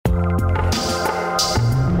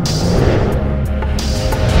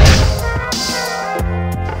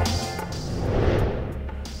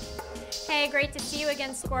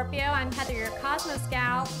Scorpio. I'm Heather, your Cosmos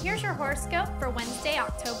gal. Here's your horoscope for Wednesday,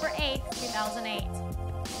 October 8th, 2008.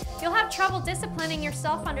 You'll have trouble disciplining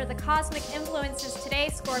yourself under the cosmic influences today,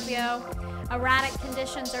 Scorpio. Erratic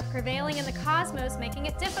conditions are prevailing in the cosmos, making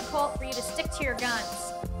it difficult for you to stick to your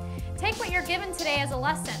guns. Take what you're given today as a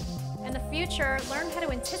lesson. In the future, learn how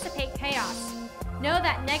to anticipate chaos. Know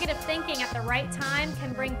that negative thinking at the right time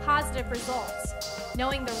can bring positive results.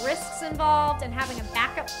 Knowing the risks involved and having a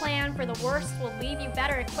backup plan for the worst will leave you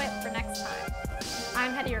better equipped for next time.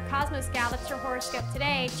 I'm Heather, your Cosmos gal. That's your horoscope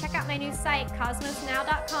today. Check out my new site,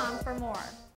 cosmosnow.com, for more.